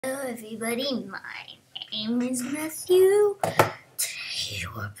everybody, my name is Matthew. Today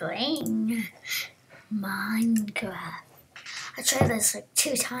we're playing Minecraft. I tried this like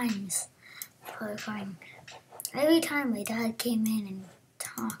 2 times before recording. Every time my dad came in and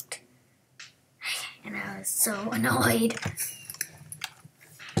talked, and I was so annoyed.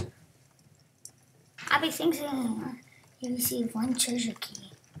 Happy Thanksgiving! You received 1 treasure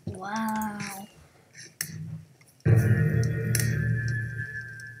key. Wow.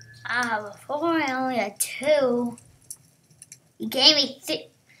 Before I only had 2. You gave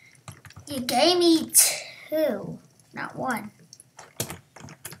me 2, not 1.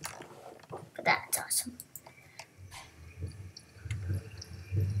 But that's awesome.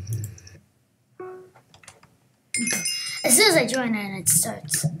 As soon as I join in, it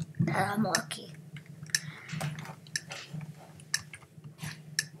starts. I'm lucky.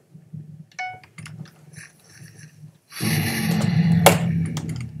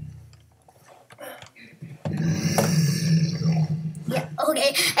 Yeah,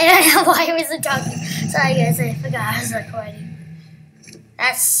 okay. I don't know why I wasn't talking. Sorry guys, I forgot I was recording.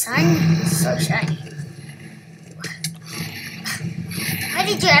 That sun is so shiny. Why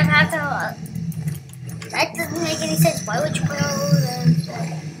did you ever have to... that doesn't make any sense. Why would you put all those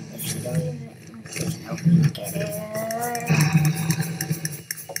if you don't even open get it?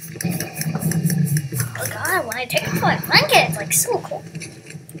 Oh god, when I take off my blanket, it's like so cool.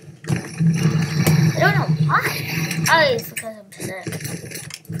 I don't know why. Probably it's because I'm sick.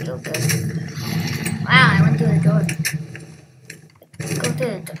 Feel good. Wow, I went through the door. Go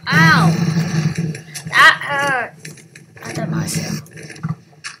through the door. Ow! That hurt. I thought myself.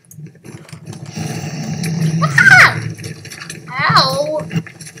 Ah! Ow!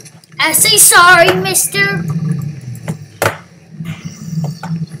 I say sorry, mister.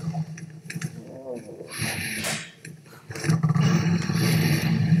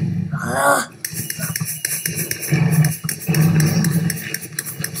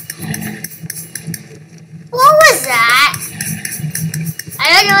 What was that? I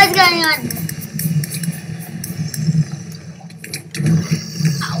don't know what's going on.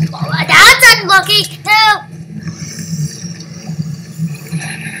 Oh, that's unlucky. No.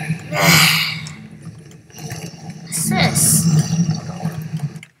 What's this?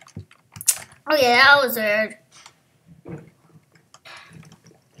 Oh yeah, that was weird.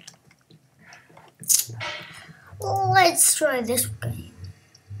 Let's try this game.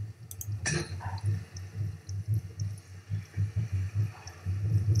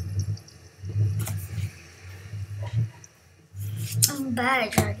 I'm bad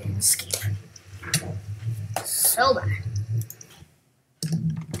at Dragon Escape. So bad.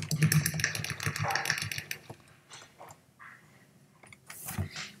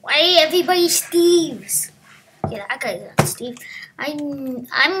 Why everybody Steve's? Yeah, that guy's not Steve.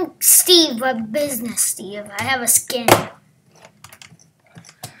 I'm Steve, but business Steve. I have a skin.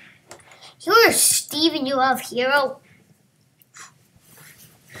 You're Steve and you have Hero.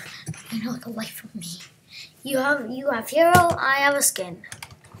 You know the life of me. You have Hero, I have a skin.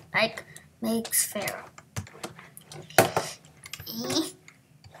 Like makes fair.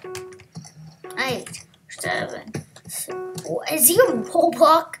 8, 7, 6. Is he a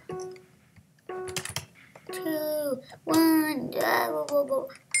Roblox? 2, 1.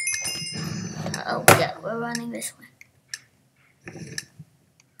 Oh yeah, we're running this way.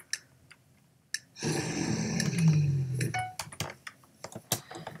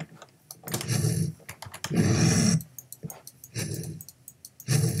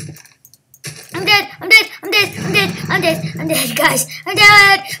 I'm dead, guys. I'm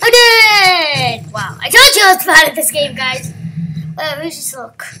dead. Wow, I told you I was bad at this game, guys. Let me just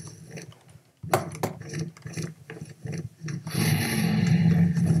look.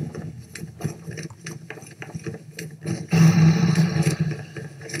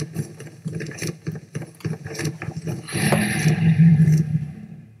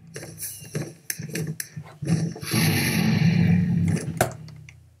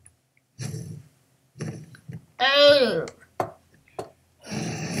 Oh.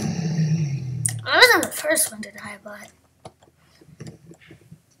 I wasn't the first one to die, but...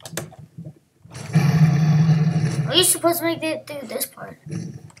 Are you supposed to make it through this part?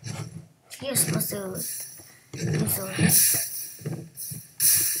 You're supposed to easily.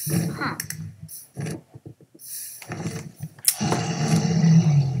 Huh.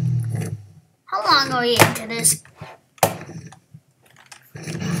 How long are we into this?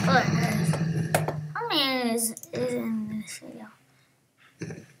 How many is in this video?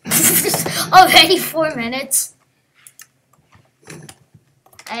 Already 4 minutes.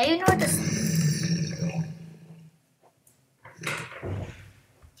 I don't know what this.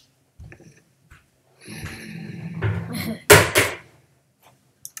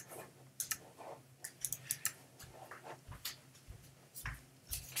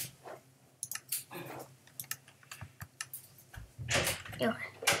 Yo.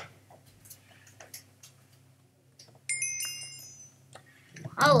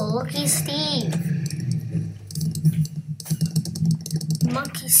 Oh, Lucky Steve.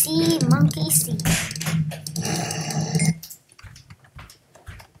 Monkey see, monkey see.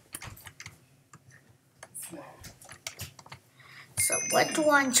 So what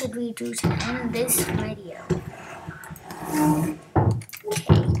one should we do to end this video?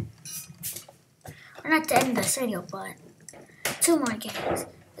 Okay. Or not to end this video, but 2 more games.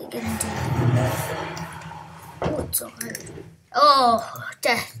 We're gonna do. Oh, it's so hard. Oh,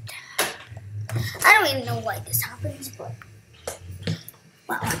 death. I don't even know why this happens, but.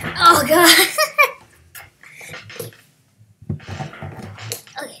 Wow. Oh, God.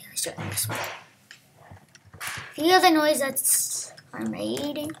 Okay, let's try this one. If you hear the noise, that's our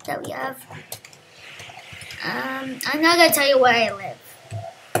maid that we have. I'm not gonna tell you where I live.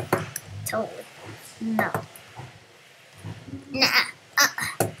 Totally. No. Nah.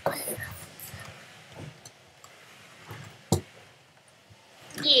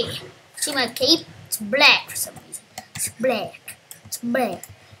 Yeah. See my cape? It's black for some reason. It's black. It's black.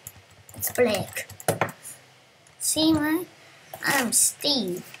 It's black. See me? I'm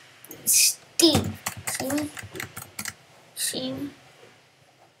Steve. Steve. See me? See me?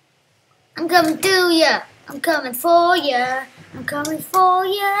 I'm coming to ya. I'm coming for ya. I'm coming for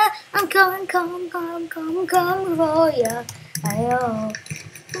ya. I'm coming for ya. Ayo.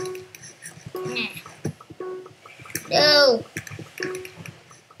 No.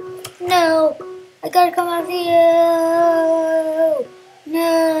 No. I gotta come after you.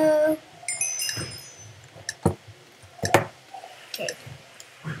 No. Okay.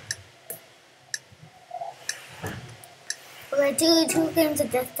 We're gonna do 2 games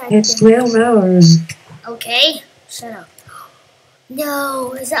of Death Tag. It's 12 hours. Okay. Shut up.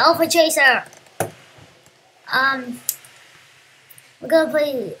 No, it's the Alpha Chaser. We're gonna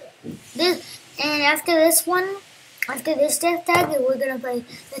play this, and after this one, after this Death Tag, we're gonna play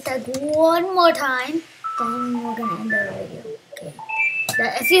Death Tag one more time. Then we're gonna end the video. Okay.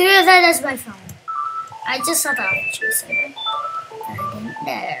 If you hear that, that's my phone. I just saw the Alpha Chaser. I didn't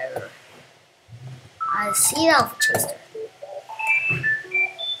know. I see the Alpha Chaser.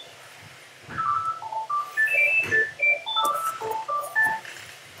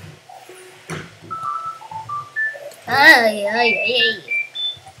 Ay, ay, ay.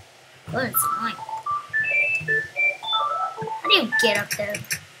 Oh, it's annoying. How do you get up there?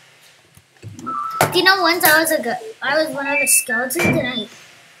 Do you know once I was one of the skeletons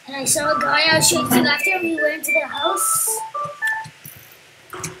and I saw a guy I was chasing after him. He went into the house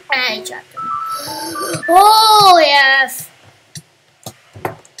and I trapped him. Oh yes,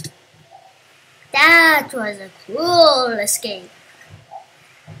 that was a cool escape.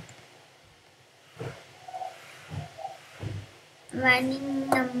 Running,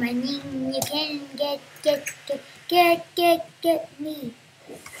 I'm running, you can get me.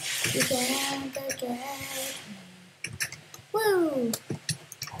 You can get me. Woo!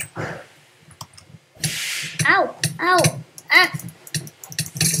 Ow! Ow! Ah!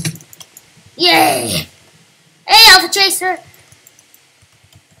 Yay! Hey, Alpha Chaser!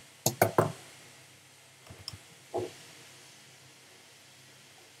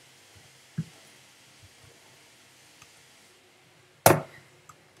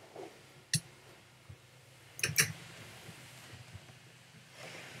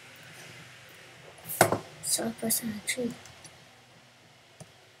 Saw a person in a tree.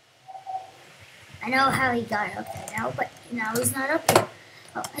 I know how he got up there now, but now he's not up here.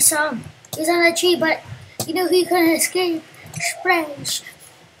 Oh, I saw him. He's on a tree, but you know he couldn't escape. Splash.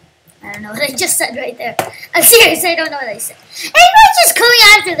 I don't know what I just said right there. I'm serious, I don't know what I said. Anyone's just coming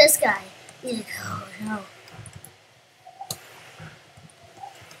after this guy. He's like, oh no.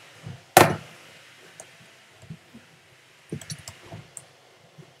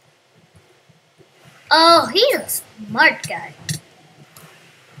 Oh, he's a smart guy.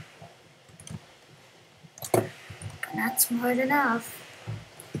 But not smart enough.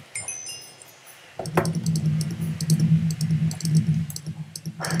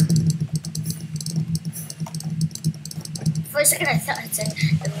 For a second I thought it said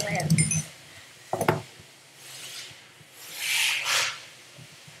the web.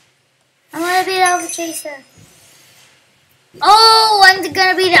 I'm gonna be the Alpha Chaser. Oh, I'm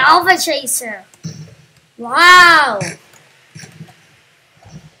gonna be the Alpha Chaser. Wow!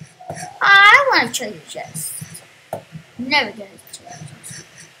 I want a treasure chest. Never get a treasure chest.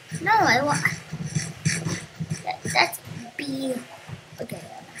 No, I want. That's B. Okay.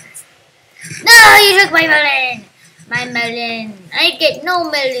 No, you took my melon. My melon. I get no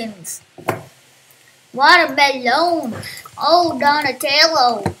melons. Watermelon. Oh,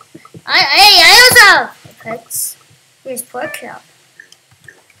 Donatello. I also have pets. Here's Pork Chop.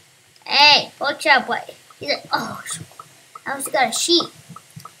 Hey, Pork Chop, what? He's like, oh, I also got a sheep.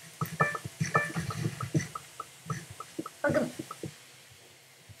 Look at me.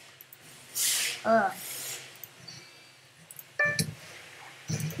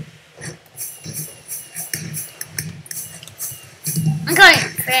 I'm going to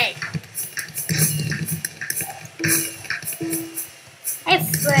Freddy. Hey,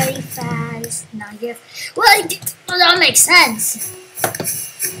 Freddy Faz. No, you're. Well, that makes sense.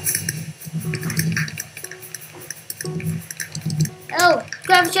 Oh,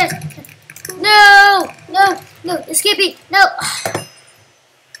 grab a chest. No, Skippy, no.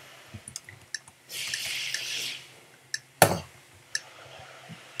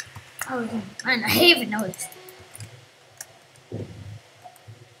 Oh, I even noticed.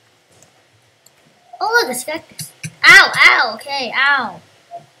 Oh, look, it's cactus. Ow, okay, ow.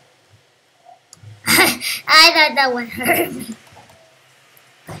 I thought that would hurt me.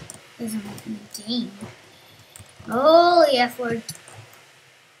 This is a game. Holy F word.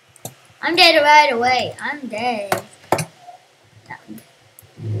 I'm dead right away. I'm dead.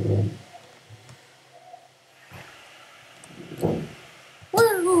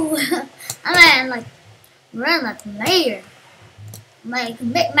 Woo! I'm like run like mayor. Like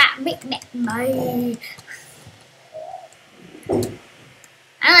make my.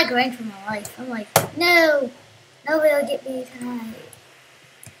 I like running for my life. I'm like, no, nobody will get me tonight.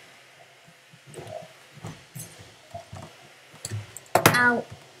 Ow.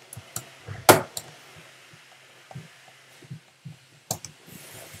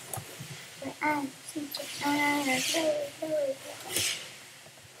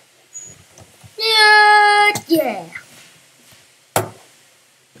 Yeah.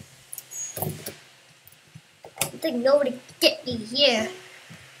 I think nobody get me here.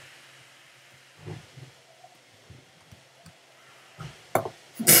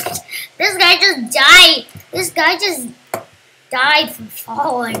 This guy just died. This guy just died from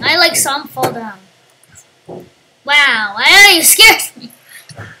falling. I like saw him fall down. Wow, you scared me.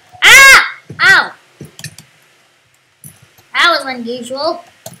 Ah! Ow! That was unusual.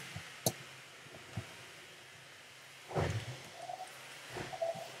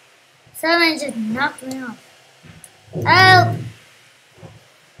 Someone just knocked me off. Oh!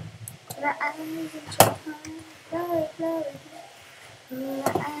 The eyes in your eyes, glory, glory. The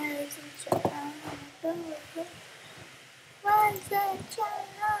eyes in your eyes, glory, glory. Why is that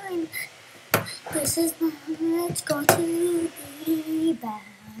shine? This is when it's going to be bad.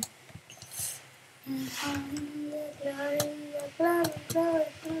 And glory, glory, glory,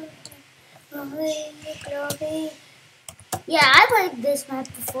 glory, glory. Yeah, I played this map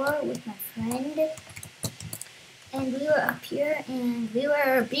before with my friend. And we were up here and we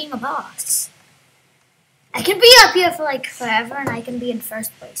were being a boss. I can be up here for like forever and I can be in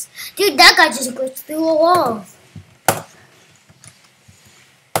first place. Dude, that guy just glitched through a wall.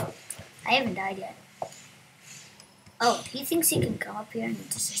 I haven't died yet. Oh, he thinks he can come up here and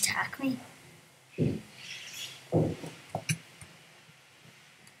just attack me?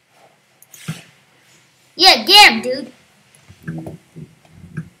 Yeah, get him, dude.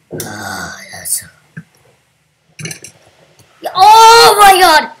 Oh, that's... Oh my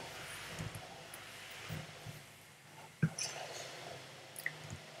god!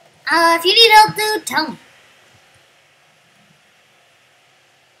 If you need help, dude, tell me.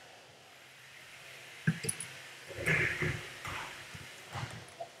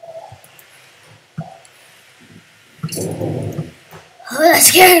 Oh, that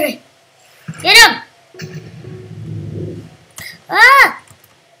scared me. Get him! Ah!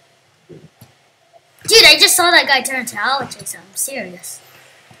 Dude, I just saw that guy turn to Owl Chaser. I'm serious.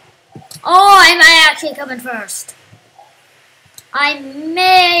 Oh, I might actually come in first. I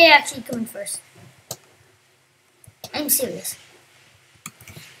may actually come in first. I'm serious.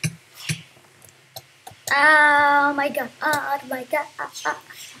 Oh my god, oh my god, oh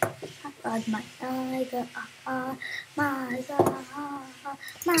my god, oh my god, my god.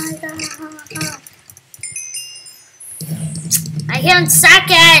 I count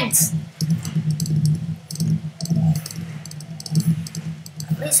seconds.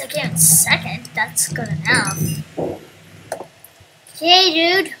 At least I count second. That's good enough. Okay,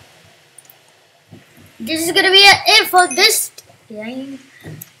 dude. This is gonna be it for this game.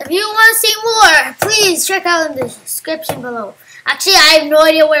 If you want to see more, please check out in the description below. Actually, I have no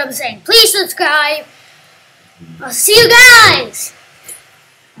idea what I'm saying. Please subscribe. I'll see you guys.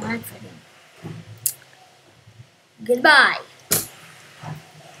 Goodbye.